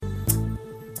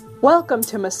Welcome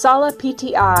to Masala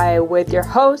PTI with your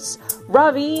hosts,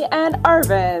 Ravi and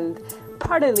Arvind.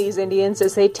 Pardon these Indians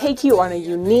as they take you on a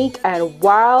unique and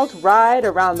wild ride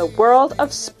around the world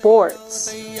of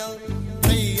sports.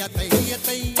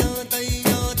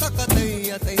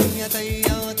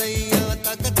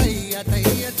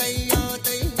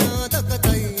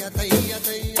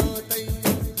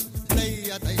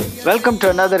 Welcome to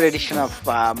another edition of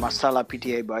Masala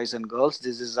PTI Boys and Girls.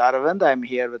 This is Aravind. I'm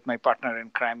here with my partner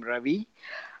in crime, Ravi.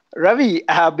 Ravi,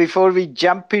 before we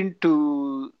jump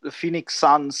into the Phoenix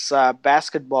Suns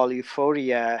basketball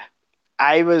euphoria,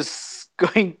 I was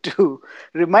going to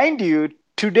remind you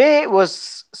today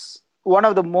was one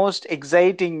of the most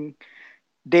exciting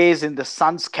days in the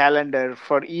Suns calendar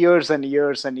for years and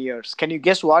years and years. Can you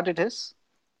guess what it is?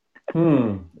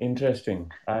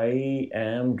 Interesting. I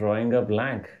am drawing a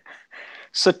blank.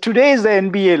 So today is the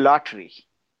NBA lottery.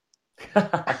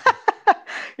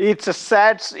 It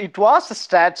was a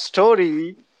sad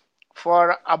story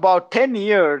for about 10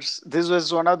 years. This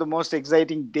was one of the most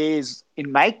exciting days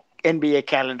in my NBA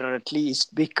calendar, at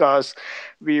least, because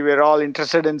we were all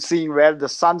interested in seeing where the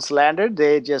Suns landed.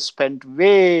 They just spent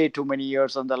way too many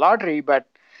years on the lottery, but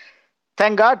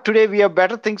thank God today we have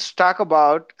better things to talk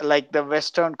about, like the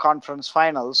Western Conference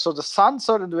Finals. So the Suns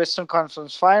are in the Western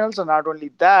Conference Finals, and not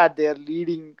only that, they are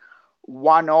leading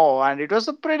 1-0, and it was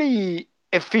a pretty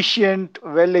efficient,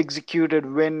 well executed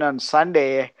win on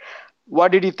Sunday.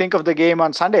 What did you think of the game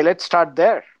on Sunday? Let's start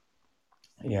there.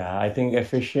 Yeah, I think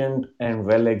efficient and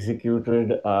well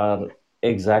executed are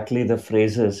exactly the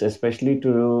phrases, especially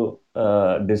to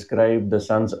describe the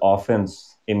Suns'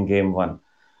 offense in game one.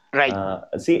 Right.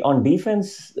 See, on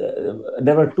defense,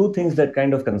 there were two things that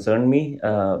kind of concerned me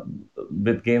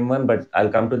with game one, but I'll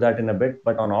come to that in a bit.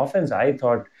 But on offense, I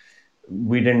thought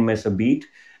we didn't miss a beat.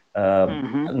 Uh,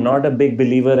 Mm-hmm. Not a big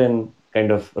believer in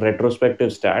kind of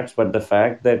retrospective stats, but the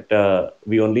fact that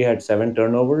we only had 7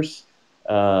 turnovers,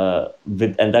 and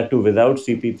that too without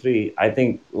CP3, I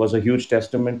think was a huge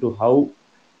testament to how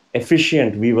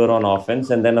efficient we were on offense.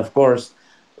 And then, of course,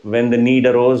 when the need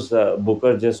arose,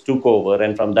 Booker just took over,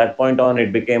 and from that point on,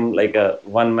 it became like a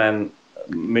one-man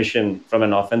mission from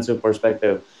an offensive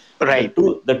perspective. Right.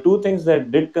 The two things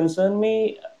that did concern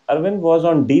me, Arvind, was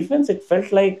on defense. It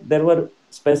felt like there were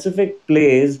specific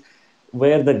plays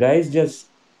where the guys just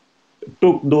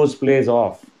took those plays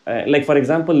off. Like for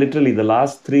example, literally the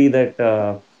last three that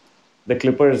the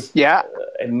Clippers Yeah.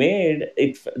 made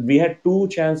it. We had two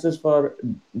chances for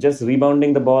just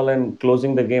rebounding the ball and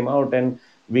closing the game out, and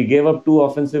we gave up two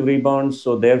offensive rebounds.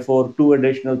 So therefore, two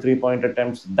additional 3-point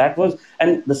attempts. That was,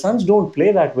 and the Suns don't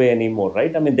play that way anymore,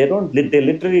 right? I mean, they don't. They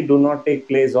literally do not take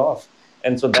plays off.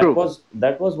 And so that True. was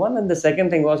one. And the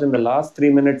second thing was in the last 3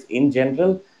 minutes in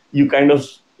general, you kind of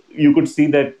you could see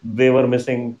that they were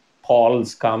missing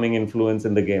Paul's calming influence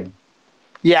in the game.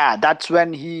 Yeah, that's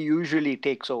when he usually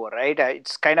takes over, right?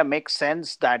 It's kind of makes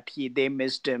sense that he they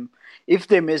missed him. If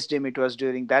they missed him, it was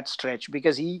during that stretch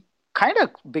because he kind of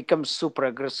becomes super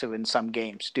aggressive in some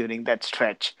games during that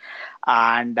stretch,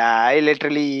 and he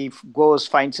literally goes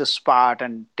finds a spot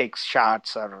and takes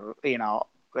shots or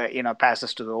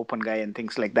passes to the open guy and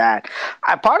things like that.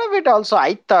 Part of it also,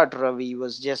 I thought Ravi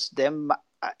was just them.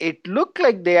 It looked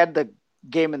like they had the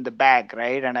game in the bag,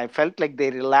 right? And I felt like they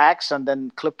relaxed, and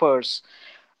then Clippers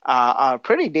are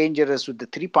pretty dangerous with the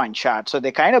 3 point shot. So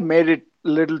they kind of made it a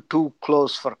little too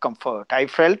close for comfort. I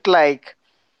felt like,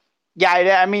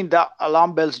 yeah, I mean, the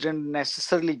alarm bells didn't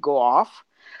necessarily go off.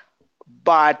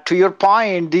 But to your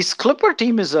point, this Clipper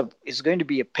team is going to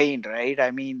be a pain, right?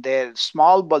 I mean, they're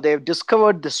small ball. They've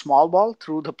discovered the small ball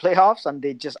through the playoffs, and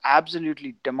they just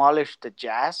absolutely demolished the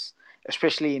Jazz,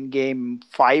 especially in game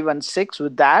 5 and 6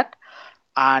 with that.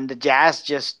 And the Jazz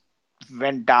just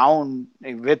went down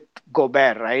with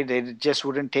Gobert, right? They just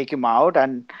wouldn't take him out.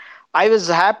 And I was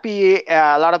happy.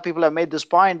 A lot of people have made this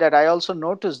point that I also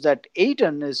noticed that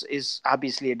Aiton is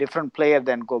obviously a different player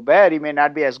than Gobert. He may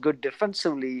not be as good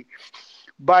defensively,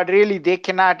 but really they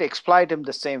cannot exploit him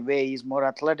the same way. He's more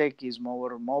athletic, he's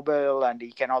more mobile, and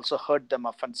he can also hurt them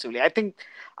offensively. I think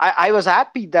I was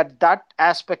happy that that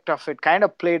aspect of it kind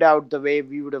of played out the way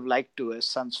we would have liked to as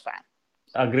Suns fan.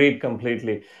 Agreed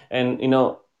completely. And in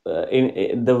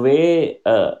the way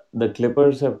the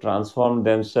Clippers have transformed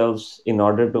themselves in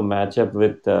order to match up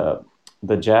with the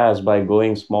Jazz by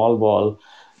going small ball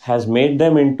has made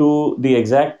them into the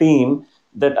exact team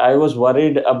that I was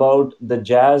worried about the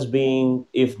Jazz being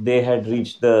if they had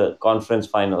reached the conference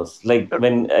finals. Like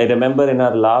when I remember in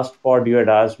our last pod, you had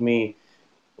asked me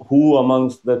who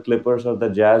amongst the Clippers or the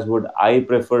Jazz would I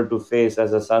prefer to face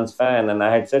as a Suns fan? And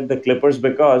I had said the Clippers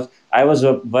because I was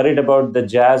worried about the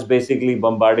Jazz basically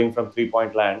bombarding from 3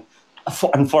 point land.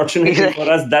 Unfortunately for Exactly.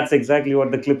 us, that's exactly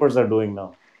what the Clippers are doing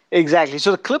now. Exactly.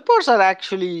 So the Clippers are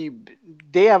actually,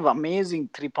 they have amazing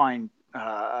 3 point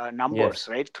numbers, Yes,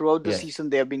 right? Throughout the yes. season,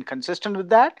 they have been consistent with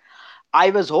that. I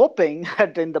was hoping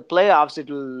that in the playoffs it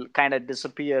will kind of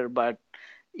disappear, but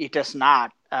it has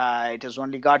not. It has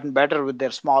only gotten better with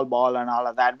their small ball and all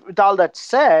of that. With all that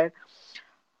said,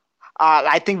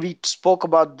 I think we spoke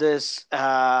about this,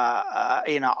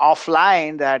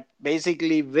 offline. That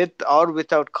basically, with or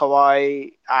without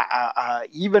Kawhi,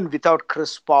 even without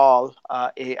Chris Paul,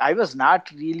 I was not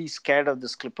really scared of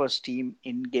this Clippers team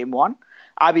in Game One.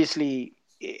 Obviously,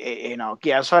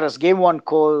 as far as Game One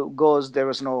goes, there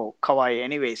was no Kawhi,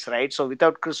 anyways, right? So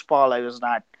without Chris Paul, I was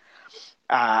not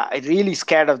really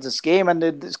scared of this game. And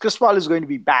this Chris Paul is going to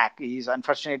be back. He's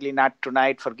unfortunately not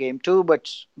tonight for game two, but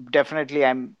definitely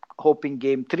I'm hoping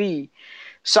game three.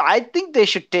 So I think they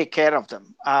should take care of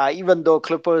them, even though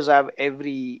Clippers have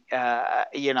every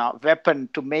weapon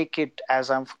to make it as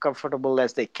uncomfortable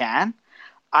as they can.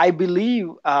 I believe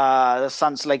the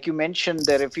Suns, like you mentioned,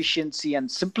 their efficiency and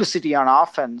simplicity on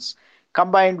offense,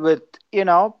 combined with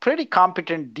pretty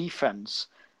competent defense,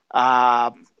 uh,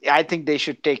 I think they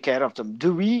should take care of them.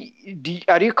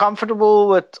 Are you comfortable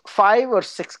with 5 or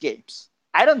 6 games?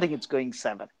 I don't think it's going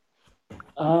seven.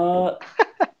 Uh,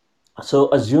 So,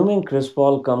 assuming Chris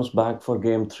Paul comes back for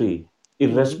game three, Hmm.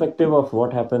 irrespective of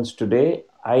what happens today,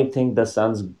 I think the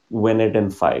Suns win it in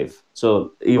five.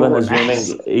 So, even Oh, assuming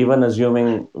nice. even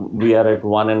assuming we are at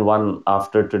 1-1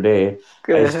 after today,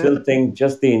 I Uh, still think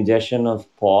just the ingestion of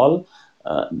Paul,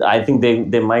 I think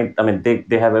they might. I mean,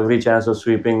 they have every chance of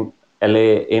sweeping LA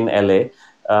in LA.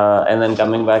 And then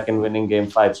coming back and winning game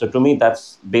five. So to me,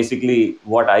 that's basically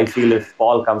what I feel if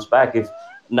Paul comes back.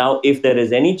 If there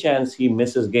is any chance he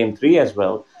misses game three as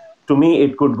well, to me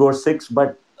it could go six.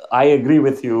 But I agree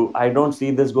with you. I don't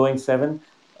see this going seven.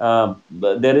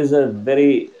 But there is a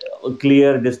very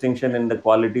clear distinction in the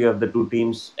quality of the two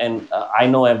teams, and I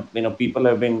know people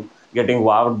have been getting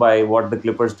wowed by what the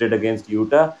Clippers did against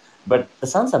Utah, but the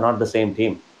Suns are not the same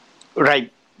team.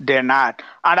 right, they're not,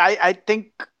 and I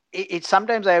think it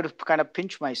sometimes I have to kind of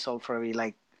pinch myself, Ravi.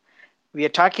 Like, we are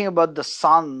talking about the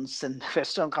Suns in the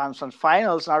Western Conference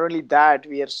Finals. Not only that,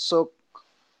 we are so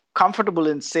comfortable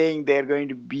in saying they're going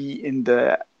to be in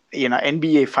the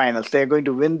NBA Finals. They're going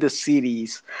to win the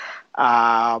series.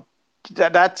 Uh,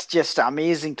 that's just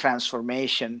amazing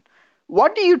transformation.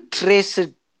 What do you trace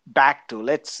it back to?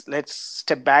 Let's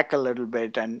step back a little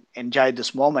bit and enjoy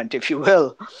this moment, if you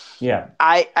will. Yeah.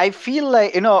 I feel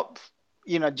like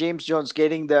James Jones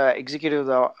getting the Executive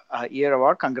of the Year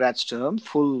award. Congrats to him.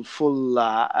 Full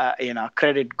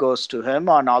credit goes to him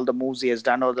on all the moves he has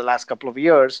done over the last couple of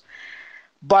years.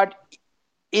 But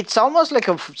it's almost like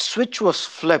a switch was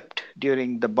flipped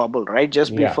during the bubble, right?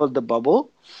 Just Yeah. before the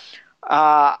bubble.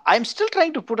 I'm still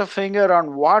trying to put a finger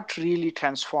on what really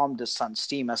transformed the Suns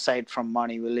team aside from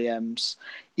Monty Williams.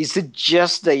 Is it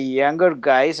just the younger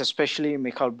guys, especially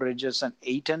Michael Bridges and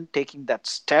Aiton, taking that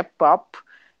step up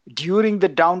during the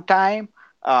downtime?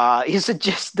 Is it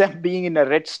just them being in a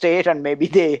red state and maybe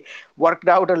they worked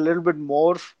out a little bit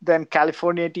more than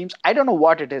California teams? I don't know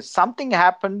what it is. Something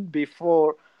happened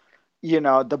before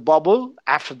the bubble,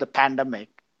 after the pandemic,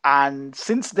 and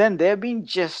since then they've been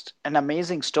just an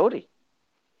amazing story.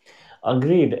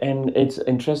 Agreed. And it's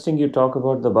interesting you talk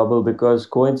about the bubble because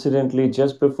coincidentally,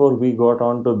 just before we got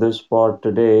onto this spot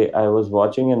today, I was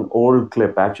watching an old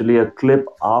clip, actually, a clip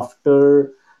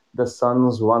after the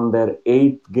Suns won their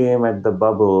eighth game at the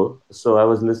bubble. So I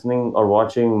was listening or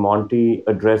watching Monty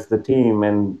address the team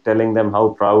and telling them how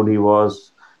proud he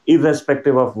was,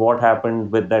 irrespective of what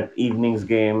happened with that evening's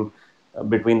game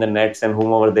between the Nets and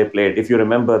whomever they played. If you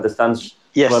remember, the Suns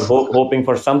were Yes. hoping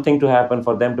for something to happen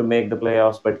for them to make the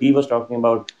playoffs. But he was talking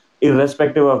about,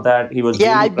 irrespective of that, he was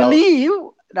Yeah, I really proud. believe,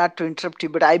 not to interrupt you,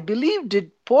 but I believe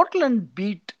did Portland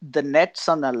beat the Nets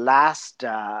on the last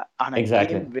on a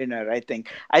Exactly. game winner? I think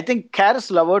Karis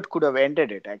Levert could have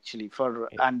ended it actually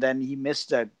and then he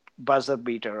missed a buzzer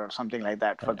beater or something like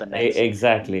that for the Nets.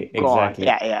 Exactly. Go on. Exactly.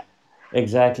 Yeah, yeah.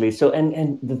 Exactly. So,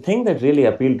 and the thing that really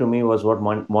appealed to me was what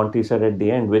Monty said at the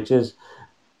end, which is,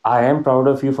 I am proud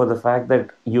of you for the fact that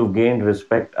you've gained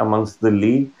respect amongst the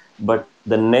league. But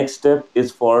the next step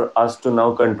is for us to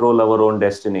now control our own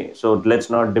destiny. So let's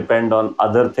not depend on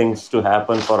other things to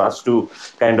happen for us to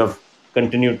kind of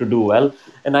continue to do well.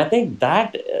 And I think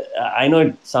that, I know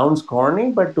it sounds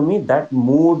corny, but to me, that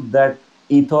mood, that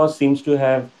ethos seems to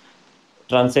have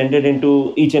transcended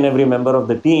into each and every member of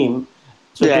the team.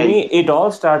 So to Right. me, it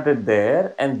all started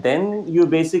there, and then you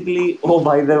basically, oh,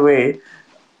 by the way,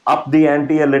 up the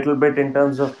ante a little bit in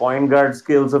terms of point guard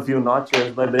skills a few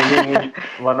notches by bringing in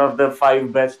one of the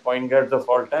five best point guards of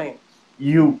all time.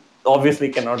 You obviously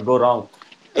cannot go wrong.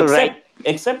 Right.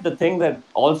 Except the thing that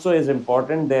also is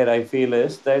important there, I feel,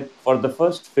 is that for the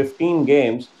first 15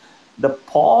 games, the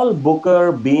Paul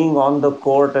Booker being on the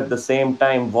court at the same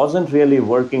time wasn't really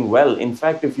working well. In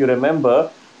fact, if you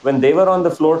remember, when they were on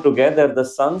the floor together, the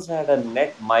Suns had a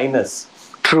net minus,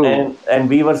 True. and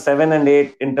we were 7 and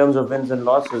 8 in terms of wins and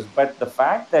losses. But the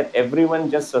fact that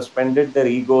everyone just suspended their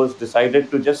egos,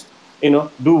 decided to just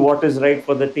do what is right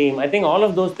for the team, I think all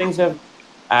of those things have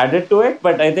added to it.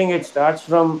 But I think it starts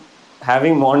from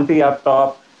having Monty up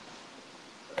top,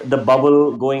 the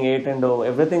bubble going 8-0.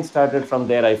 Everything started from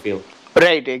there, I feel.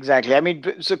 Right, exactly. I mean,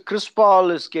 so Chris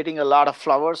Paul is getting a lot of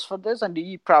flowers for this, and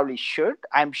he probably should.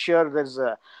 I'm sure there's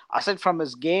a, aside from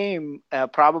his game,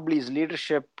 probably his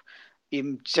leadership,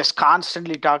 him just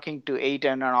constantly talking to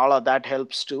Aiton and all of that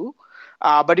helps too.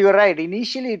 But you're right.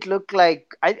 Initially, it looked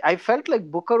like I felt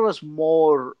like Booker was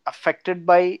more affected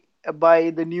by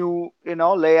the new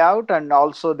layout, and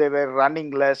also they were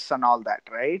running less and all that,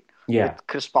 right? Yeah. With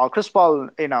Chris Paul,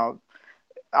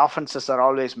 offenses are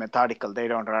always methodical. They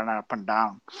don't run up and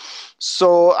down.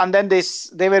 So and then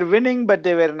they were winning, but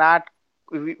they were not.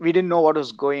 We didn't know what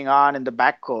was going on in the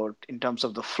backcourt in terms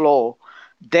of the flow.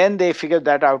 Then they figured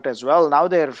that out as well. Now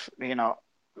they're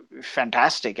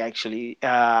fantastic actually.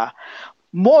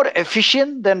 More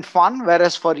efficient than fun.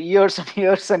 Whereas for years and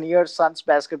years and years, Suns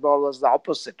basketball was the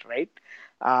opposite, right?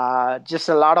 Just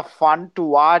a lot of fun to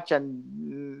watch,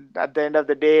 and at the end of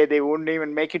the day, they wouldn't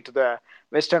even make it to the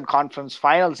Western Conference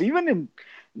Finals, even in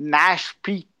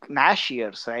peak Nash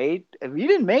years, right? We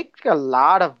didn't make a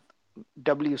lot of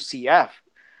WCF.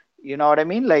 You know what I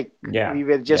mean? Like Yeah. we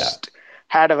were Yeah. just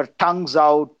had our tongues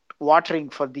out watering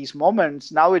for these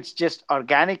moments. Now it's just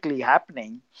organically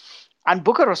happening. And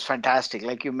Booker was fantastic,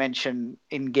 like you mentioned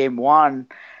in Game One.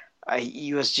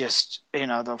 He was just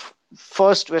the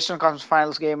first Western Conference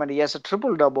Finals game, and he has a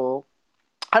triple double.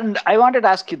 And I wanted to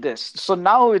ask you this. So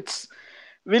now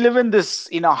we live in this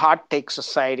hot take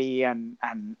society, and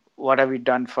what have you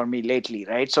done for me lately,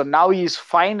 right? So now he's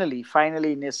finally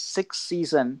in his sixth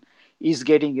season, he's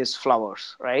getting his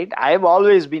flowers, right? I've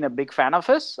always been a big fan of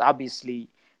his. Obviously,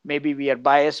 maybe we are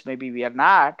biased, maybe we are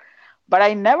not, but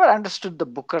I never understood the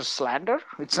Booker slander.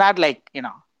 It's not like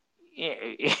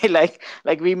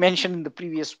like we mentioned in the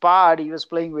previous part, he was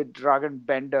playing with Dragon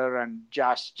Bender and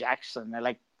Josh Jackson.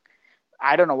 Like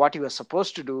I don't know what he was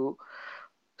supposed to do.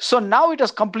 So now it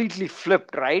has completely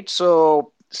flipped, right?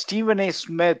 So Stephen A.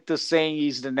 Smith is saying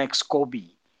he's the next Kobe.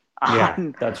 Yeah,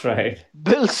 And that's right.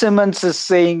 Bill Simmons is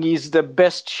saying he's the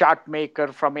best shot maker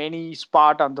from any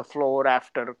spot on the floor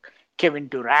after Kevin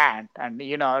Durant. And,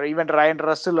 even Ryan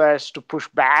Russell has to push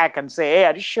back and say, hey,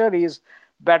 are you sure he's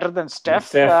better than Steph?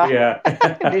 Steph,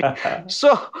 yeah.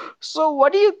 So, so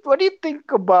what do you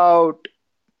think about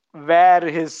where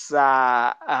his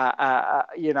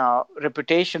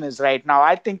reputation is right now?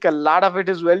 I think a lot of it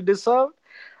is well deserved,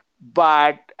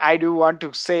 but I do want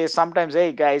to say sometimes,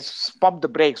 hey guys, pump the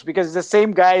brakes, because it's the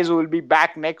same guys who will be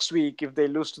back next week if they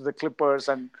lose to the Clippers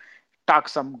and talk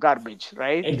some garbage,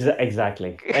 right?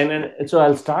 Exactly. And so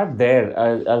I'll start there.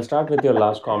 I'll start with your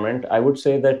last comment. I would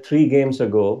say that 3 games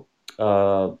ago,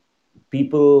 uh,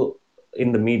 people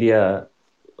in the media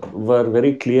were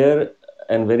very clear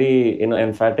and very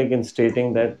emphatic in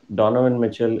stating that Donovan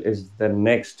Mitchell is the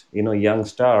next young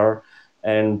star,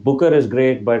 and Booker is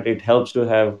great, but it helps to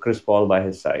have Chris Paul by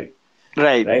his side.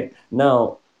 Right. Right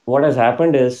now, what has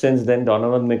happened is since then,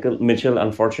 Mitchell,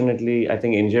 unfortunately, I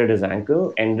think injured his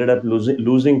ankle, ended up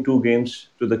losing 2 games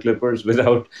to the Clippers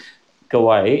without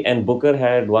Kawhi, and Booker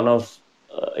had one of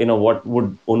what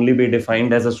would only be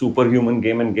defined as a superhuman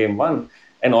game in Game One,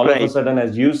 and all of a Right. sudden,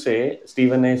 as you say,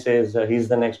 Stephen A. says he's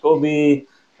the next Kobe.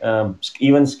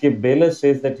 Even Skip Bayless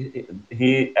says that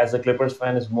as a Clippers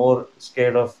fan, is more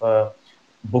scared of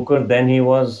Booker than he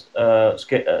was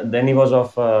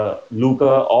of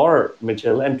Luca or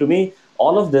Mitchell. And to me,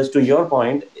 all of this, to your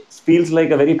point, it feels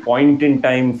like a very point in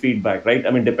time feedback, right?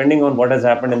 I mean, depending on what has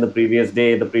happened in the previous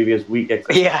day, the previous week,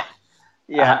 etc. Yeah.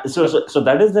 Yeah. So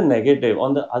that is the negative.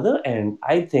 On the other end,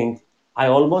 I think I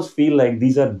almost feel like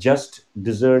these are just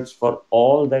desserts for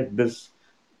all that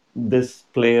this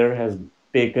player has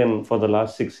taken for the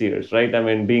last 6 years, right? I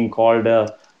mean, being called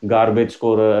a garbage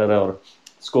scorer or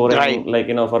scoring Right. like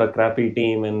for a crappy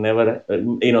team and never,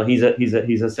 he's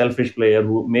a selfish player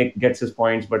who gets his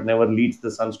points but never leads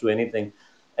the Suns to anything.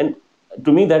 And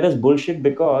to me, that is bullshit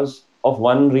because of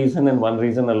one reason and one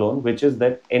reason alone, which is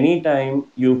that anytime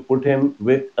you put him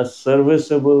with a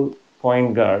serviceable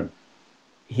point guard,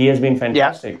 he has been Yeah,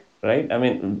 fantastic, right? I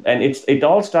mean, and it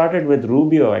all started with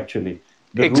Rubio actually.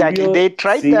 The exactly. Rubio They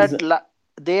tried that. season,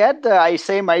 They had the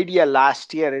same idea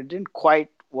last year. It didn't quite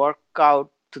work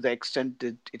out to the extent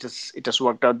it has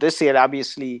worked out this year.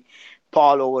 Obviously,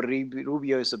 Paul over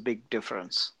Rubio is a big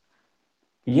difference.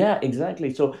 yeah,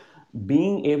 exactly. So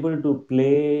being able to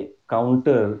play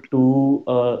counter to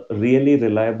a really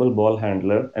reliable ball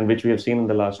handler, and which we have seen in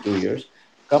the last 2 years,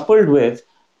 coupled with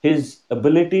his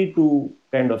ability to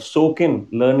kind of soak in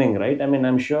learning, right? I mean,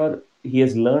 I'm sure he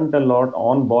has learned a lot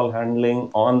on ball handling,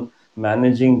 on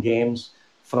managing games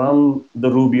from the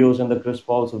Rubios and the Chris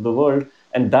Pauls of the world.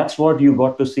 And that's what you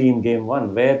got to see in game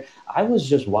one, where I was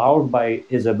just wowed by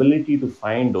his ability to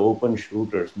find open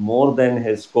shooters more than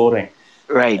his scoring.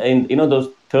 Right. And those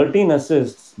 13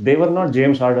 assists, they were not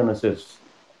James Harden assists.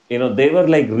 They were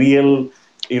like real,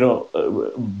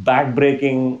 back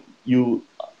breaking. You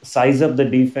size up the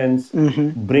defense, Hmm.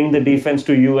 bring the defense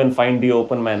to you, and find the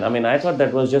open man. I mean, I thought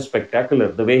that was just spectacular,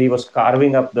 the way he was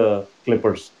carving up the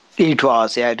Clippers. It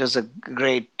was, yeah, it was a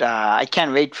great. I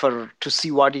can't wait for to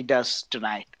see what he does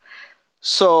tonight.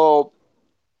 So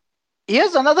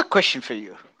here's another question for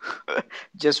you.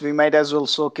 Just we might as well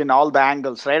soak in all the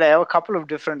angles, right? I have a couple of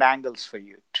different angles for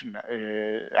you.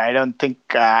 I don't think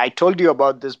I told you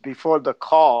about this before the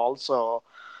call, so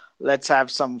let's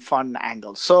have some fun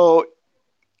angles. So,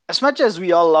 as much as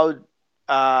we all love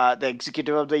the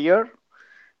executive of the year,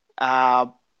 uh,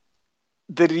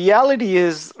 the reality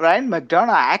is Ryan McDonough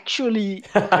actually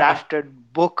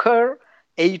drafted Booker,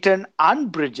 Aiton,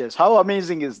 and Bridges. How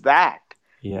amazing is that?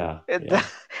 Yeah, The-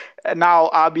 yeah. Now,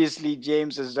 obviously,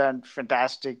 James has done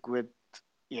fantastic with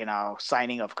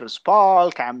signing of Chris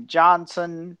Paul, Cam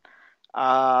Johnson.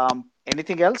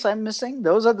 Anything else I'm missing?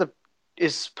 Those are the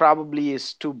is probably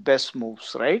his two best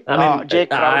moves, right? I mean, Jay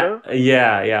Crowder.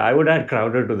 yeah, yeah. I would add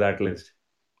Crowder to that list.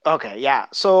 Okay, yeah.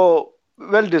 So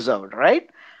well deserved, right?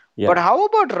 But Yeah, how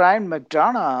about Ryan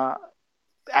McDonough?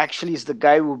 Actually, is the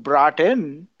guy who brought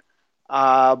in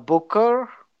Booker,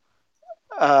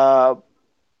 uh,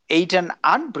 Aiton,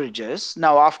 and Bridges.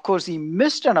 Now, of course, he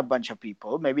missed on a bunch of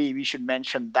people. Maybe we should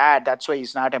mention that. That's why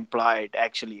he's not employed,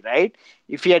 actually, right?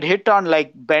 If he had hit on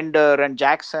like Bender and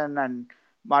Jackson and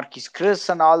Marquis Chris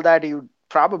and all that, he would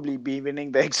probably be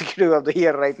winning the executive of the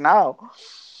year right now.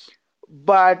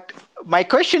 But my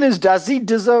question is, does he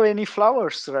deserve any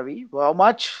flowers, Ravi? How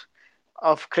much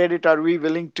of credit are we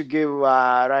willing to give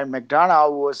Ryan McDonough,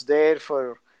 who was there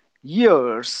for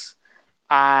years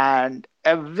and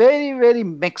a very, very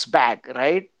mixed bag,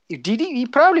 right? He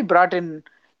probably brought in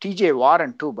TJ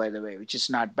Warren too, by the way, which is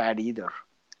not bad either.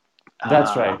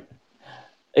 that's Uh, right.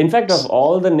 In fact, of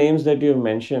all the names that you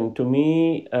mentioned, to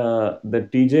me, the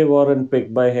TJ Warren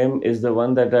pick by him is the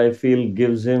one that I feel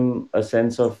gives him a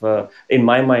sense of, in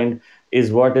my mind,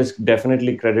 is what is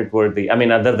definitely credit worthy. I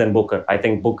mean, other than Booker, I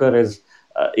think Booker is,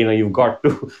 you've got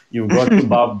to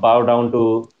bow down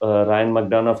to Ryan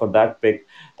McDonough for that pick.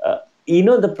 Uh,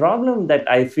 the problem that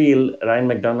I feel Ryan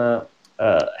McDonough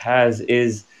has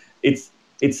is it's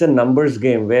it's a numbers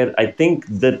game where I think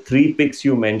the three picks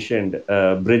you mentioned,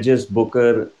 Bridges,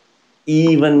 Booker,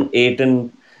 even Aiton,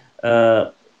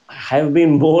 uh, have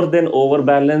been more than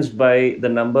overbalanced by the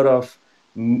number of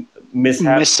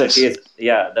mishaps that he Misses. has.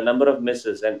 Yeah, the number of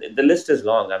misses, and the list is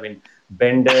long. I mean,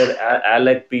 Bender,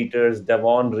 Alec Peters,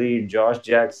 Devon Reed, Josh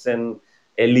Jackson,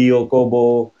 Eli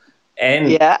Okobo,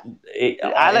 and Yeah. and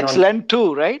Alex on Len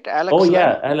too, right? Oh Alex Len.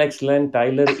 yeah, Alex Len,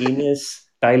 Tyler Ennis,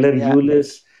 Tyler Yeah.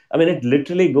 Eulis. I mean, it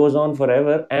literally goes on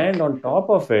forever. And on top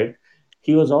of it,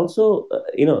 he was also,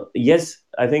 yes,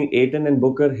 I think Aiton and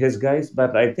Booker, his guys,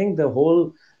 but I think the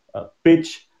whole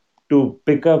pitch to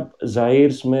pick up Zaire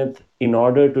Smith in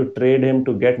order to trade him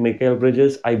to get Mikael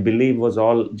Bridges, I believe was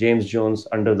all James Jones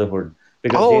under the hood.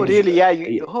 Because Oh, really?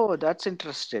 Yeah. Oh, that's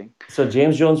interesting.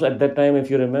 James Jones at that time, if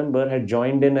you remember, had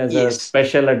joined in as a Yes.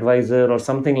 special advisor or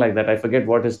something like that. I forget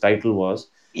what his title was,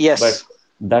 but Yes.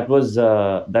 that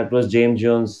was James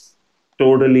Jones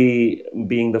totally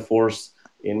being the force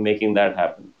in making that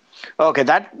happen. Okay,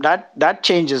 that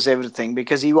changes everything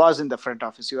because he was in the front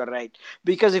office. You are right.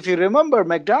 Because if you remember,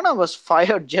 McDonough was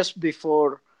fired just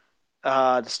before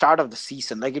the start of the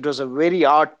season. Like it was a very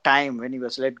odd time when he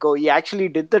was let go. He actually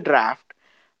did the draft,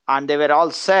 and they were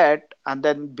all set. And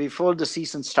then before the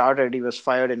season started, he was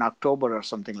fired in October or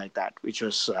something like that, which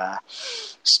was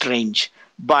strange.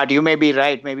 But you may be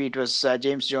right. Maybe it was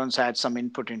James Jones had some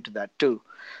input into that too.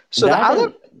 So the That other,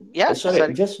 and Yeah, Sorry,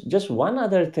 sorry. just one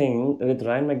other thing with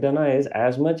Ryan McDonough is,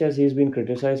 as much as he's been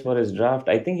criticized for his draft,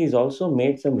 I think he's also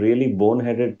made some really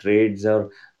boneheaded trades,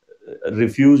 or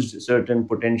refused certain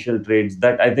potential trades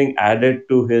that I think added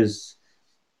to his,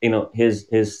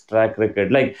 his track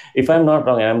record. Like, if I'm not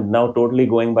wrong, I'm now totally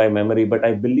going by memory, but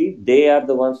I believe they are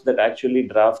the ones that actually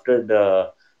drafted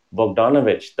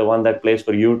Bogdanovich, the one that plays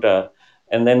for Utah.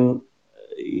 And then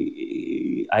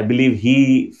I believe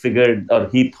he figured, or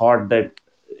he thought that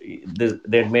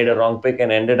they'd made a wrong pick,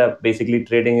 and ended up basically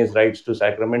trading his rights to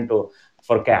Sacramento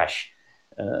for cash.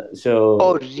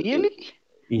 Oh, So really?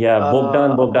 yeah,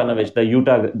 Uh, Bogdanovich,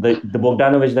 the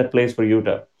Bogdanovich that plays for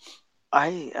Utah.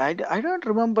 I don't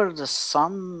remember the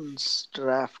Suns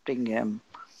drafting him.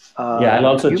 Yeah, I'll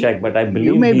also You check, but I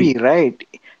you believe may be he. right.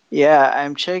 Yeah,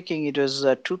 I'm checking. It was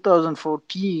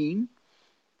 2014.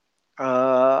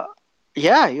 Uh,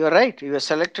 yeah, you're right. He was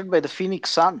selected by the Phoenix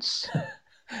Suns.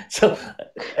 So,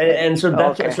 and so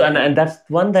that's Okay. so, and that's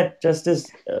one that just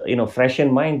is fresh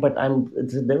in mind. But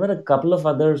there were a couple of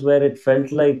others where it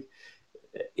felt like,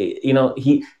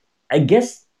 he, I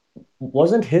guess,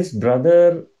 wasn't his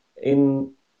brother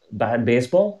in bad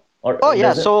baseball, or Oh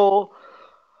yeah. does it? So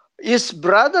his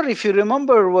brother, if you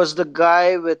remember, was the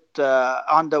guy with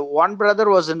on the one brother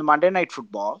was in Monday Night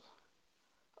Football.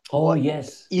 Oh What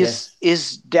yes, is yes.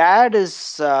 his dad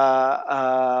is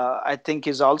I think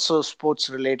is also sports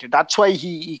related. That's why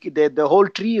the whole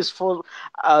tree is for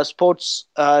sports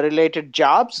related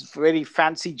jobs, very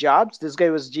fancy jobs. This guy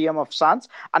was GM of Suns,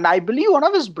 and I believe one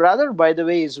of his brother, by the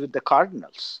way, is with the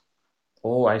Cardinals.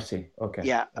 Oh, I see. Okay,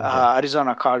 Yeah, okay,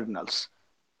 Arizona Cardinals.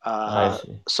 I uh,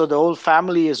 see. so the whole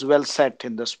family is well set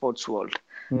in the sports world.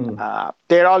 Hmm.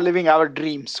 They're all living our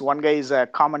dreams. One guy is a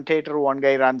commentator, one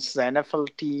guy runs the NFL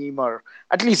team, or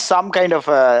at least some kind of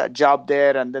a job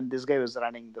there, and then this guy was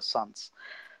running the Suns.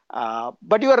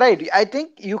 But you are right. I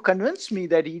think you convinced me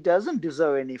that he doesn't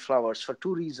deserve any flowers for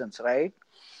two reasons, right?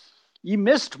 He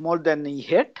missed more than he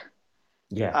hit,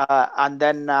 Yeah, and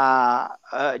then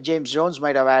James Jones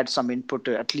might have had some input,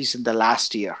 at least in the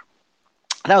last year.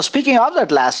 Now, speaking of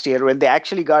that last year, when they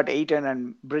actually got Aiton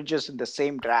and Bridges in the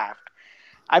same draft,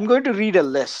 I'm going to read a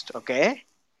list, okay?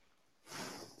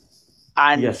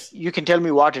 And yes, you can tell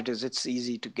me what it is. It's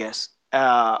easy to guess.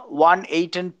 One,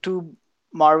 Aiton; two,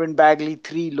 Marvin Bagley;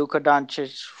 three, Luka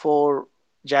Doncic; four,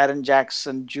 Jaren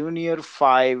Jackson Jr.;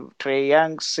 five, Trey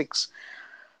Young; six,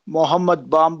 Mohamed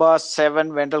Bamba;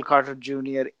 seven, Wendell Carter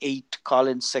Jr.; eight,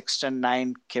 Colin Sexton;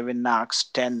 nine, Kevin Knox;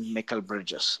 10, Michael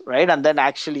Bridges. Right, and then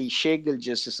actually Shea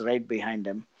Gilgeous is right behind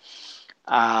him.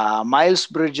 Miles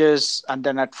Bridges, and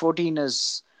then at 14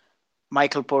 is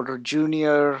Michael Porter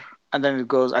Jr. And then it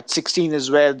goes at 16 is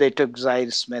where they took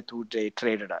Zaire Smith, who they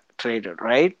traded,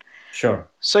 right? sure.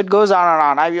 So it goes on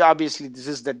and on. Obviously, this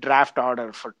is the draft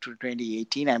order for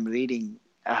 2018. I'm reading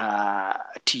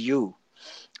to you.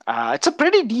 It's a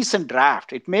pretty decent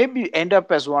draft. It may end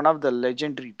up as one of the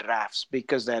legendary drafts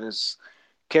because there is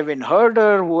Kevin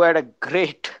Herder, who had a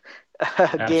great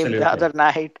game the Absolutely. other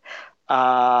night.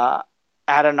 Uh,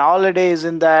 Aaron Holiday is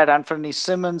in that. Anthony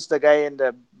Simmons, the guy in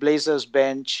the Blazers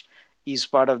bench, he's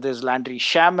part of this. Landry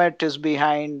Shamet is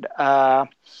behind.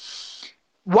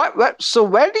 So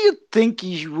where do you think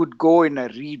he would go in a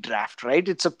redraft? Right,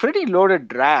 it's a pretty loaded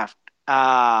draft.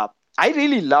 I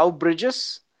really love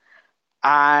Bridges,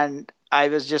 and I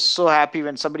was just so happy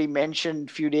when somebody mentioned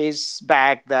a few days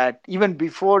back that even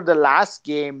before the last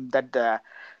game that the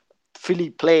Philly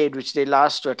played, which they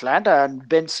lost to Atlanta, and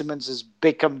Ben Simmons has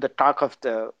become the talk of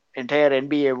the entire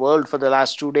NBA world for the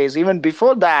last 2 days. Even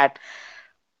before that,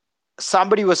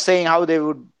 somebody was saying how they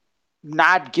would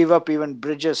not give up even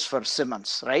Bridges for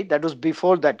Simmons, right? That was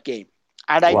before that game.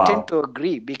 And I tend Wow, to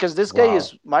agree because this guy wow.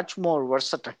 is much more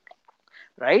versatile,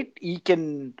 right? He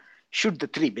can shoot the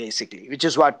three basically, which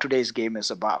is what today's game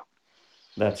is about.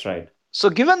 That's right. So,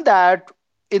 given that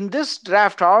in this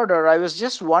draft order, I was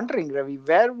just wondering, Ravi,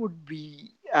 where would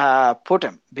we put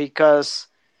him? Because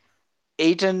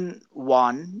Aiton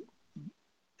won,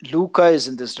 Luca is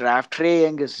in this draft, Trey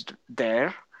Young is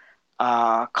there,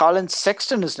 Colin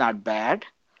Sexton is not bad.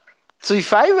 So,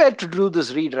 if I were to do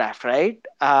this redraft, right,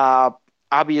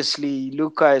 obviously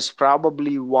Luca is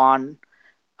probably one.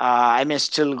 I may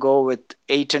still go with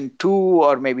Aiton two,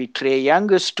 or maybe Trey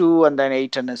Young is two, and then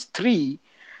Aiton is three.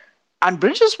 And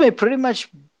Bridges may pretty much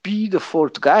be the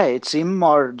fourth guy. It's him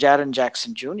or Jaren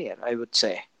Jackson Jr., I would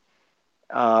say,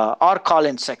 or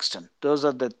Colin Sexton. Those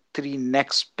are the three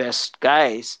next best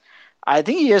guys. I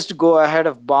think he has to go ahead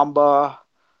of Bamba,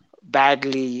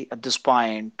 Bagley at this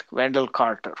point, Wendell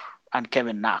Carter, and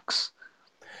Kevin Knox.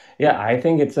 Yeah, I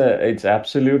think it's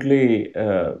absolutely.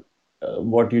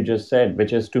 what you just said,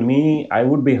 which is, to me, I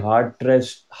would be hard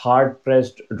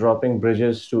pressed dropping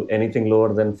Bridges to anything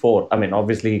lower than four. I mean,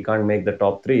 obviously he can't make the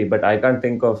top three, but I can't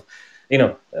think of,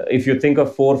 if you think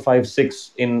of four, five,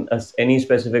 six in any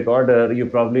specific order, you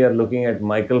probably are looking at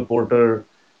Michael Porter,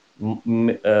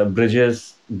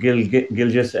 Bridges,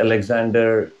 Gilgis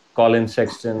Alexander, Colin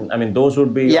Sexton. I mean, those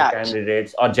would be your Yeah.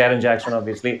 candidates, or Jaren Jackson,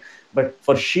 obviously. But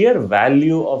for sheer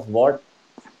value of what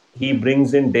he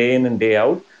brings in and day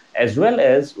out, as well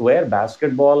as where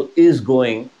basketball is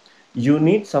going, you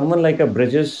need someone like a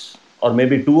Bridges, or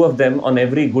maybe two of them on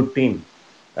every good team.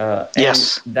 And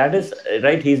Yes. that is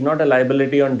right. He's not a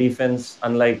liability on defense,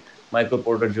 unlike Michael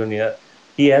Porter Jr.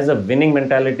 He has a winning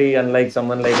mentality, unlike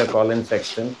someone like a Colin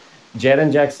Sexton.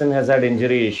 Jaren Jackson has had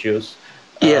injury issues.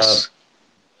 Uh, Yes.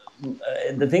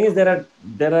 the thing is, there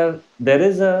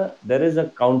is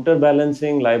a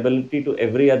counterbalancing liability to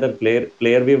every other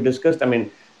player we've discussed. I mean,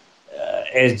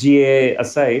 SGA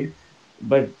aside,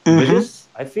 but Mm-hmm. Bridges,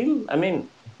 I feel,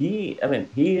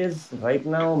 he is right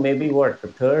now maybe what, the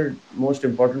third most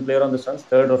important player on the Suns,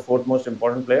 third or fourth most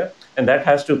important player, and that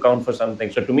has to count for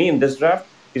something. So to me, in this draft,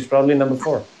 he's probably number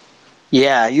four.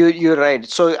 Yeah, you're right.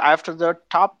 So after the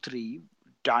top three,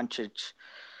 Doncic,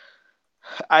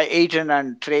 Aiton,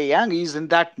 and Trey Young, he's in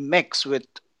that mix with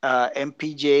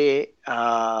MPJ,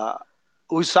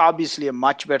 who's obviously a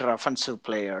much better offensive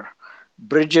player.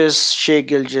 Bridges, Shea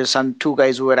Gilgis, and two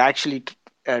guys who were actually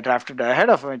drafted ahead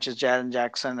of him, which is Jaren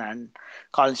Jackson and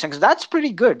Colin Sexton. That's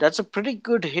pretty good. That's a pretty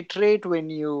good hit rate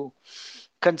when you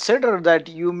consider that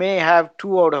you may have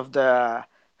two out of the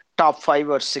top 5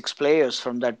 or 6 players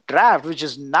from that draft, which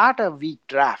is not a weak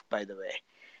draft, by the way.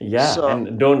 Yeah, So,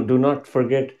 and do not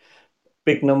forget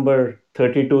pick number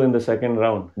 32 in the second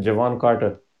round, Javon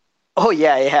Carter. oh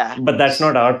yeah, yeah. But that's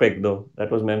not our pick, though.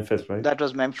 That was Memphis, right? That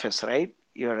was Memphis, right?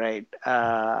 You're right.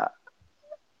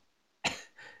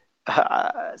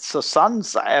 So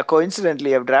Suns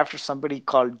coincidentally have drafted somebody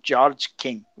called George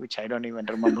King, which I don't even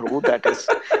remember who that is.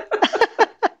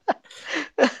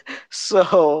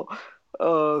 So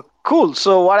cool.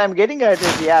 So what I'm getting at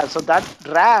is, yeah. So that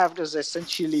draft has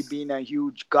essentially been a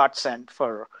huge godsend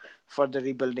for the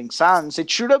rebuilding Suns. It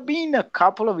should have been a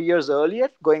couple of years earlier,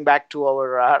 going back to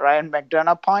our Ryan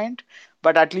McDonough point.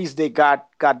 But at least they got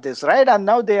this right, and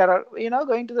now they are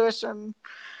going to the Western,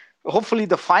 hopefully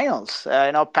the finals,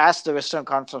 past the Western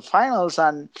Conference Finals.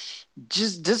 And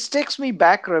just this takes me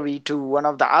back, Ravi, to one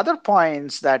of the other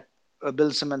points that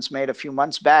Bill Simmons made a few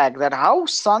months back, that how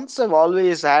Suns have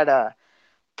always had a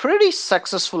pretty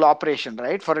successful operation,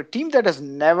 right? For a team that has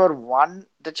never won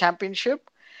the championship,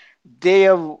 they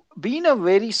have been a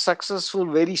very successful,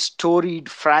 very storied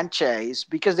franchise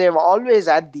because they have always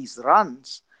had these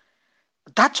runs.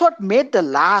 That's what made the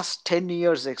last 10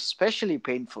 years especially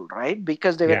painful, right?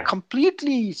 Because they were Yeah.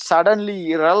 completely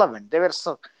suddenly irrelevant. They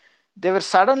were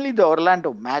suddenly the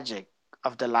Orlando Magic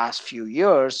of the last few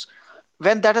years,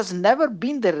 when that has never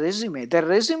been their resume. Their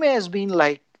resume has been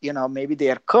like, maybe they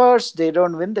are cursed, they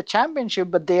don't win the championship,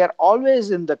 but they are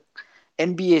always in the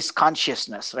NBA's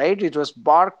consciousness, right? It was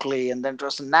Barkley, and then it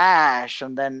was Nash,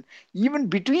 and then even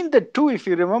between the two, if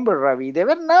you remember, Ravi, they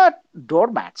were not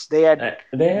doormats. They had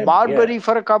They had, yeah. Marbury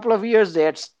for a couple of years. They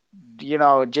had,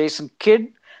 Jason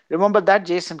Kidd. Remember that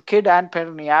Jason Kidd, and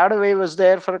Penny Hardaway was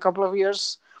there for a couple of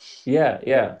years. Yeah,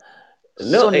 yeah.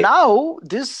 No, So now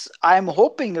this, I'm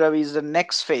hoping, Ravi, is the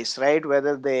next phase, right?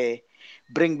 Whether they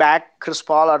bring back Chris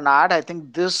Paul or not, I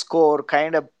think this core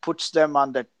kind of puts them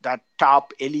on that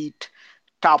top elite,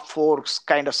 top four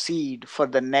kind of seed for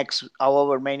the next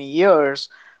however many years.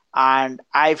 And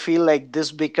I feel like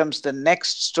this becomes the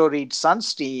next storied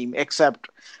Suns team, except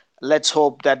let's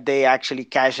hope that they actually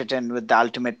cash it in with the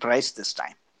ultimate price this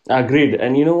time. agreed.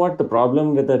 And you know what? The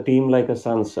problem with a team like a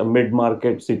Suns, a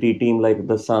mid-market city team like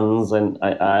the Suns, and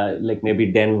like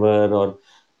maybe Denver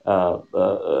or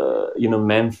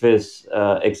Memphis,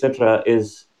 etc.,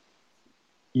 is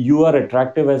you are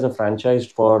attractive as a franchise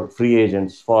for free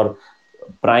agents, for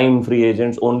prime free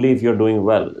agents, only if you're doing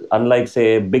well. Unlike,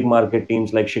 say, big market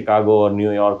teams like Chicago or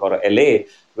New York or LA,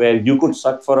 where you could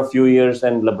suck for a few years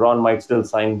and LeBron might still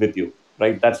sign with you,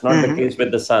 right? That's not the Mm-hmm. case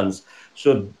with the Suns.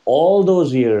 So all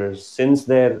those years since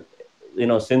their,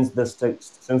 since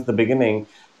the beginning,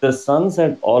 the Suns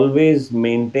had always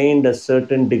maintained a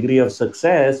certain degree of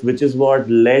success, which is what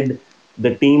led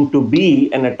the team to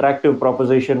be an attractive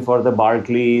proposition for the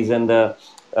Barclays and the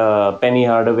Penny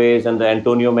Hardaways and the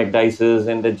Antonio McDyces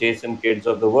and the Jason Kidds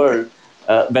of the world,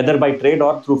 whether by trade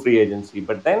or through free agency.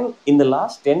 But then in the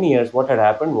last 10 years, what had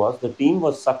happened was the team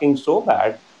was sucking so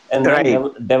bad, and then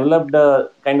Right. developed a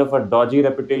kind of a dodgy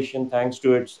reputation thanks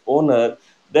to its owner,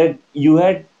 that you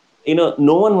had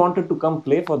no one wanted to come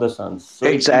play for the Suns. So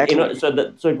Exactly.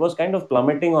 so it was kind of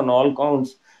plummeting on all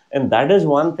counts. And that is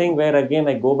one thing where, again,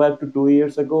 I go back to 2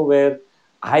 years ago, where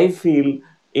I feel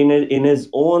in his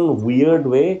own weird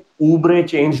way, Ubre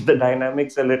changed the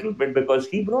dynamics a little bit, because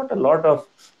he brought a lot of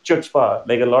chutzpah,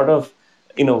 like a lot of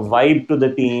vibe to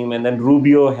the team, and then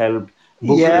Rubio helped.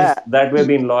 Yeah. Booker's that way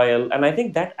been loyal, and I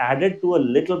think that added to a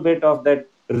little bit of that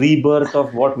rebirth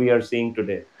of what we are seeing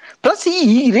today. Plus,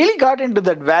 he really got into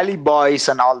that Valley Boys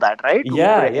and all that, right?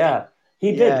 Yeah, Ubre. yeah.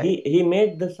 He did. Yeah. He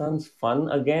made the Suns fun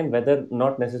again, whether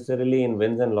not necessarily in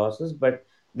wins and losses, but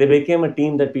they became a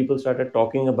team that people started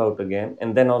talking about again.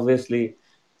 And then obviously,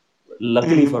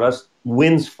 luckily Mhm. for us,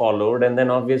 wins followed. And then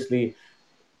obviously,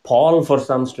 Paul, for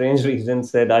some strange reason,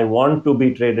 said, "I want to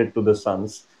be traded to the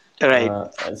Suns." Right. Uh,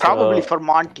 Probably so for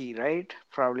Monty, right?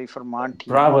 Probably for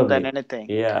Monty more than probably, anything.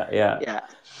 yeah, yeah.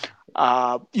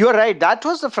 Yeah. You're right. That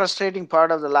was the frustrating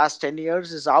part of the last 10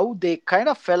 years is how they kind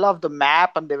of fell off the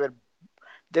map, and they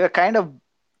were kind of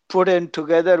put in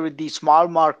together with these small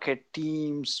market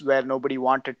teams where nobody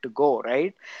wanted to go,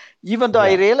 right? Even though I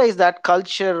Yeah, realize that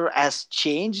culture has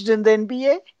changed in the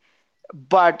NBA,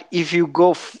 but if you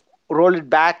go roll it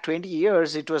back 20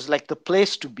 years, it was like the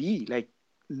place to be. Like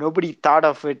nobody thought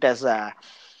of it as a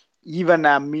even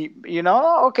a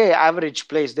okay, average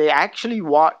place. They actually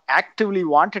actively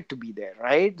wanted to be there,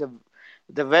 right?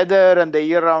 The weather and the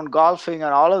year round golfing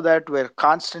and all of that were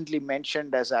constantly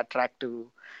mentioned as attractive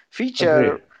feature.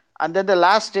 agreed. And then the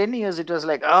last 10 years it was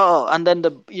like, oh, and then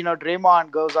the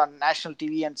Draymond goes on national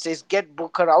TV and says, get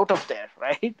Booker out of there,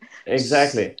 right?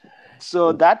 Exactly.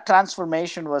 So that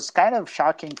transformation was kind of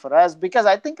shocking for us, because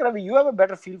I think, Ravi, you have a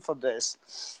better feel for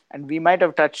this, and we might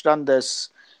have touched on this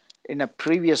in a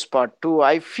previous part too.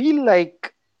 I feel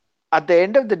like at the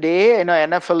end of the day,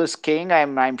 NFL is king.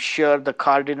 I'm sure the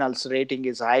Cardinals rating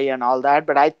is high and all that,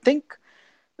 but I think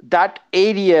that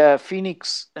area,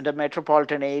 Phoenix and the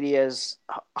metropolitan areas,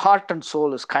 heart and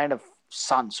soul is kind of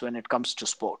Suns when it comes to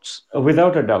sports.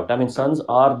 Without a doubt. I mean, Suns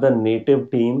are the native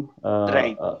team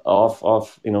Right. of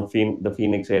the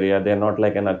Phoenix area. They're not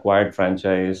like an acquired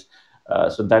franchise.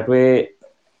 So that way,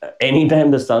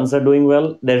 anytime the Suns are doing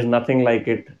well, there's nothing like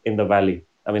it in the Valley.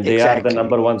 I mean, they are the Exactly.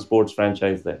 number one sports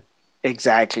franchise there.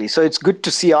 Exactly. So it's good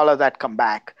to see all of that come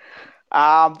back.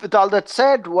 With all that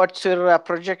said, what's your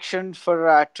projection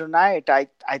for tonight? I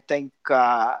think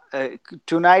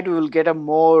tonight we will get a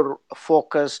more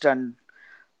focused and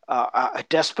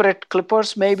desperate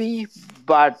Clippers, maybe,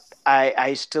 but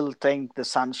I still think the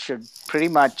Suns should pretty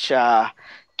much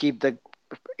keep the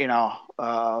you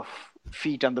know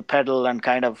feet on the pedal and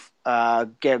kind of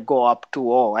go up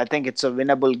 2-0. I think it's a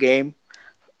winnable game,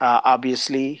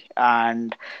 obviously.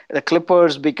 And the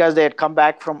Clippers, because they had come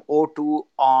back from 0-2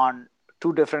 on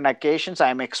two different occasions,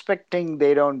 I'm expecting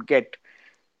they don't get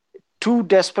too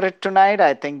desperate tonight.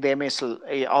 I think they may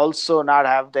also not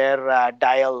have their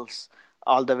dials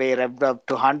all the way revved up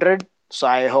to 100. So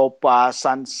I hope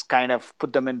Suns kind of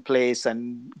put them in place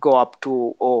and go up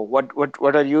to, oh,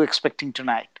 what are you expecting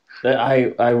tonight?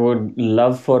 I would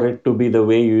love for it to be the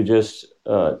way you just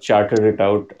charted it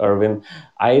out, Arvin.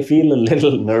 I feel a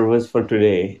little nervous for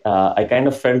today. I kind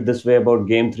of felt this way about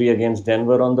Game 3 against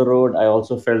Denver on the road. I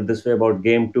also felt this way about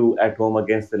Game 2 at home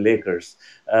against the Lakers.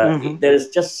 Hmm. There is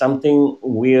just something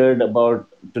weird about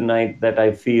tonight that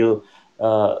I feel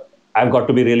uh, I've got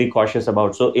to be really cautious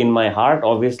about. So, in my heart,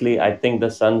 obviously, I think the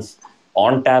Suns,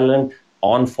 on talent,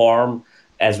 on form,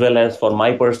 as well as for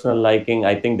my personal liking,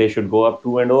 I think they should go up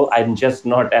 2-0. I'm just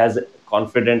not as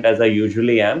confident as I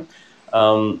usually am.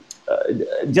 Um,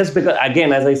 just because,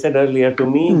 again, as I said earlier, to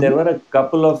me, there were a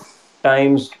couple of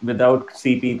times without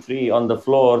CP3 on the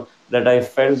floor that I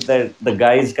felt that the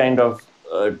guys kind of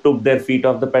took their feet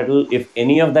off the pedal. If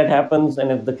any of that happens,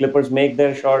 and if the Clippers make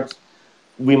their shots,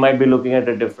 we might be looking at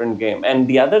a different game. And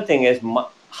the other thing is,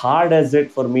 hard as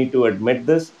it for me to admit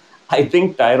this, I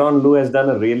think Tyron Lue has done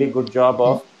a really good job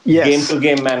of game Yes. to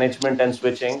game management and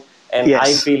switching. And I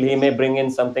Yes. feel he may bring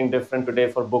in something different today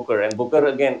for Booker. And Booker,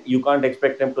 again, you can't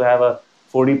expect him to have a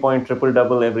 40-point triple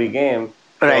double every game.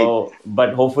 Right. So,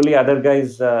 but hopefully other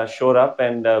guys shore up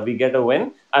and we get a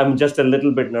win. I'm just a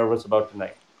little bit nervous about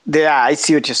tonight. Yeah, I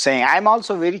see what you're saying. I'm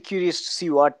also very curious to see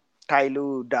what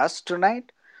Tyloo does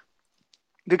tonight,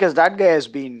 because that guy has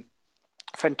been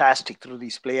fantastic through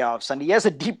these playoffs, and he has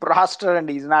a deep roster and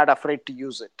he's not afraid to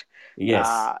use it. Yes.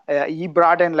 He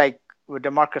brought in like with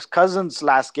DeMarcus Cousins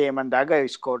last game, and that guy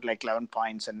scored like 11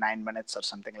 points in 9 minutes or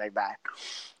something like that.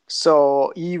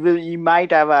 So he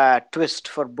might have a twist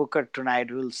for Booker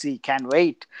tonight. We'll see. Can't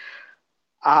wait.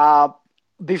 Uh,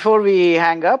 Before we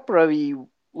hang up, Ravi,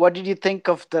 what did you think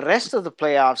of the rest of the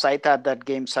playoffs? I thought that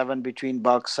Game Seven between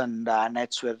Bucks and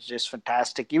Nets were just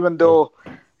fantastic. Even though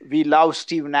we love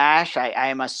Steve Nash, I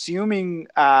am assuming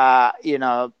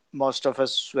most of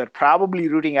us were probably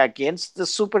rooting against the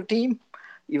super team,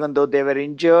 even though they were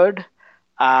injured.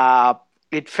 Uh,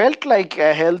 it felt like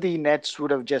a healthy Nets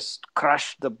would have just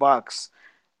crushed the Bucks.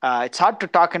 It's hard to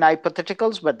talk in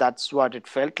hypotheticals, but that's what it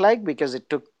felt like because it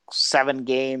took 7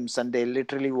 games and they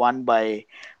literally won by,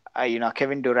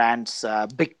 Kevin Durant's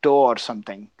big toe or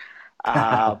something.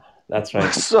 Uh, That's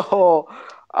right. so,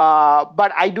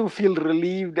 but I do feel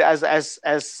relieved as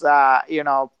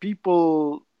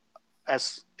people,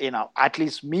 as at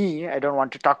least me. I don't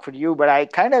want to talk for you, but I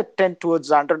kind of tend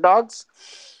towards underdogs.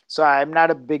 So I'm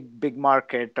not a big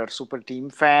market or super team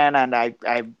fan, and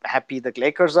I'm happy the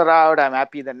Lakers are out. I'm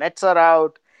happy the Nets are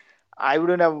out. I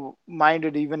wouldn't have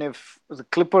minded even if the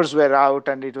Clippers were out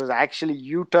and it was actually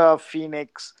Utah,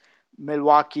 Phoenix,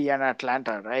 Milwaukee, and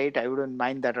Atlanta, right? I wouldn't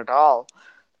mind that at all.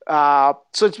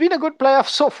 So it's been a good playoff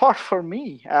so far for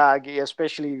me,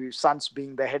 especially Suns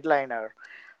being the headliner.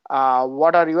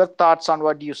 What are your thoughts on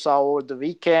what you saw over the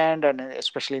weekend and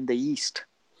especially in the East?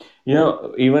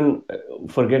 Even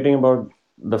forgetting about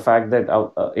the fact that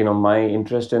my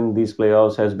interest in these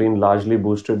playoffs has been largely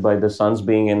boosted by the Suns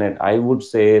being in it. I would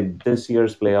say this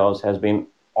year's playoffs has been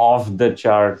off the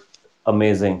chart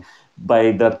amazing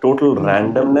by the total Mm-hmm.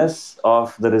 randomness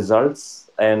of the results.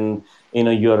 And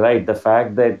you're right, the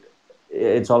fact that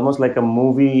it's almost like a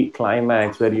movie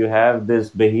climax where you have this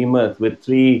behemoth with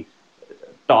three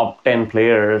top 10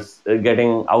 players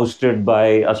getting ousted by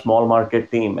a small market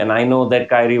team. And I know that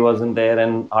Kyrie wasn't there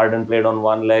and Harden played on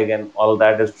one leg, and all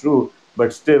that is true.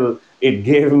 But still, it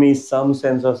gave me some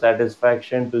sense of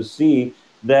satisfaction to see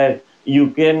that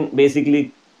you can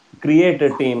basically create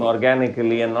a team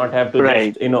organically and not have to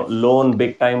just Right. loan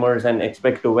big timers and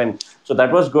expect to win. So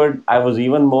that was good. I was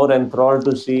even more enthralled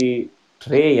to see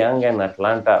Trey Young and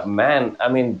Atlanta. Man, I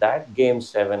mean, that game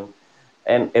 7,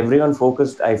 and everyone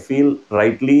focused, I feel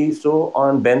rightly so,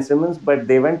 on Ben Simmons, but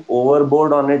they went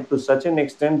overboard on it to such an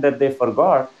extent that they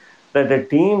forgot that a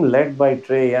team led by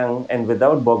Trey Young and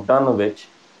without Bogdanovich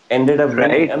ended up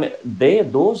winning. Right. I mean,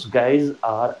 those guys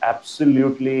are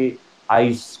absolutely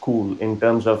ice cool in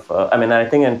terms of. I mean, I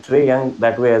think, and Trey Young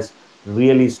that way has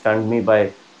really stunned me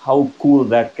by how cool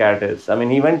that cat is. I mean,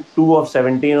 he went 2 of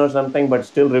 17 or something, but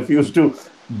still refused to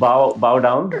bow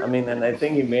down. I mean, and I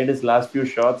think he made his last few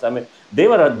shots. I mean,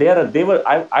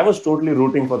 I was totally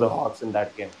rooting for the Hawks in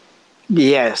that game.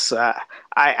 Yes.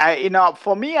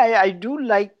 For me, I do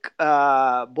like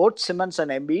both Simmons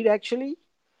and Embiid actually.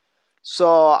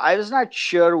 So I was not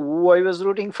sure who I was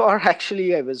rooting for.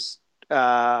 Actually, I was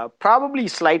probably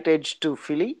slight edge to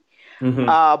Philly. Hmm.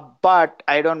 But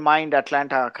I don't mind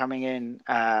Atlanta coming in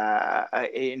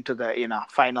into the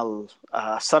final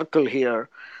circle here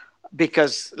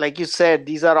because, like you said,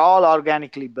 these are all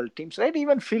organically built teams, right?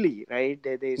 Even Philly, right?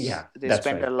 Yeah, They that's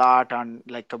spent right. a lot on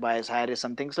like Tobias Harris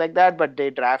and things like that, but they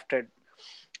drafted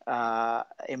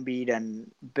Embiid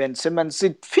and Ben Simmons.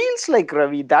 It feels like,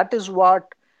 Ravi, that is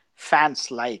what fans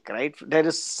like, right? There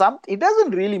is some. It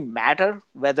doesn't really matter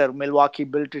whether Milwaukee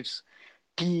built its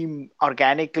team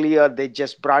organically or they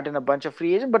just brought in a bunch of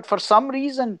free agents, but for some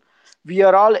reason, we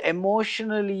are all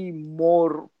emotionally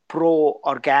more pro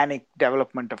organic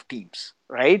development of teams,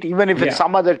 right? Even if it's Yeah.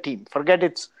 some other team, forget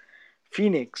it's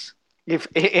Phoenix. If,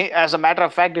 as a matter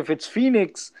of fact, if it's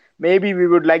Phoenix, maybe we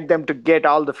would like them to get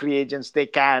all the free agents they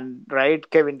can, right?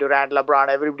 Kevin Durant, LeBron,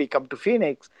 everybody come to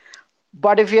Phoenix.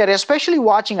 But if you are especially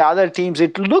watching other teams,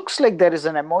 it looks like there is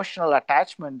an emotional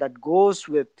attachment that goes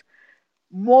with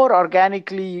more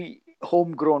organically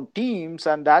homegrown teams,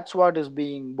 and that's what is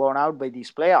being borne out by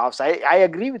these playoffs. I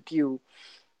agree with you.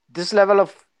 This level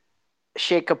of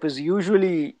shakeup is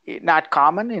usually not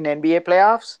common in NBA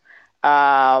playoffs.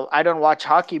 I don't watch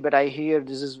hockey, but I hear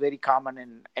this is very common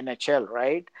in NHL,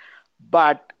 right?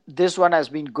 But this one has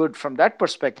been good from that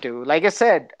perspective. Like I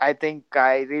said, I think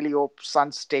I really hope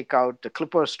Suns take out the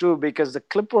Clippers too, because the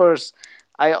Clippers,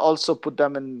 I also put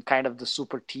them in kind of the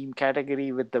super team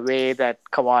category with the way that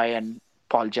Kawhi and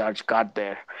Paul George got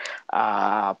there.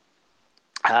 Uh,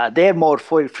 they're more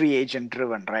free agent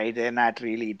driven, right? They're not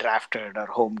really drafted or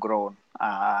homegrown.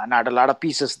 Not a lot of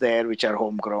pieces there which are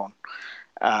homegrown.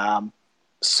 Um,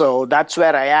 so that's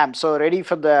where I am. So ready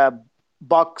for the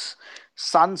Bucks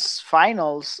Suns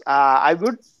finals.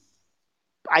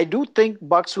 I do think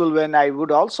Bucks will win. I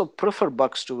would also prefer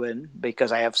Bucks to win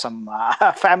because I have some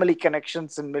family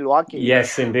connections in Milwaukee.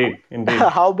 Yes, indeed, indeed.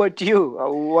 How about you?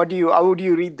 What do you? How would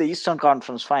you read the Eastern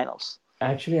Conference Finals?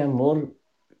 Actually, I'm more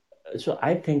So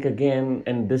I think again,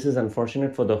 and this is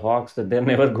unfortunate for the Hawks that they're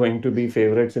never going to be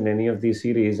favorites in any of these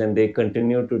series, and they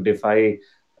continue to defy,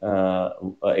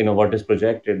 what is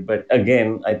projected. But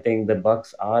again, I think the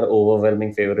Bucks are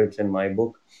overwhelming favorites in my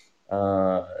book.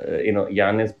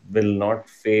 Giannis will not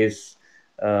face.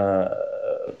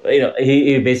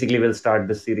 He basically will start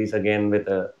the series again with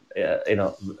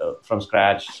from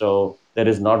scratch. So there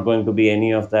is not going to be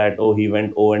any of that. Oh, he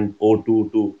went 0 and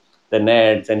 0-2 to the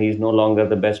Nets, and he's no longer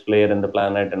the best player in the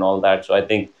planet, and all that. So I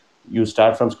think you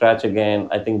start from scratch again.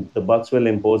 I think the Bucks will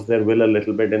impose their will a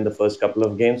little bit in the first couple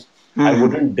of games. I Hmm.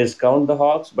 wouldn't discount the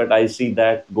Hawks, but I see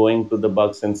that going to the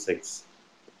Bucks in six.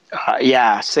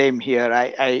 Yeah, same here.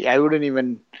 I wouldn't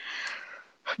even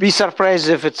be surprised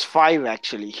if it's five,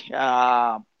 actually.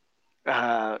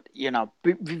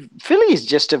 Philly is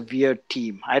just a weird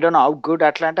team. I don't know how good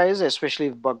Atlanta is, especially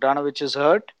if Bogdanovich is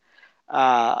hurt.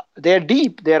 They're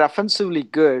deep, they're offensively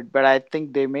good, but I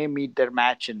think they may meet their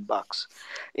match in Bucks.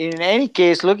 In any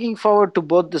case, looking forward to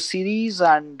both the series,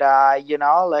 and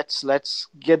let's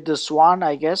get this one,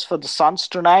 I guess, for the Suns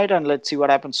tonight, and let's see what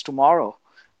happens tomorrow.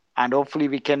 And hopefully,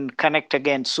 we can connect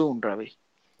again soon, Ravi.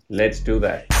 Let's do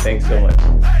that. Thanks so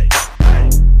much.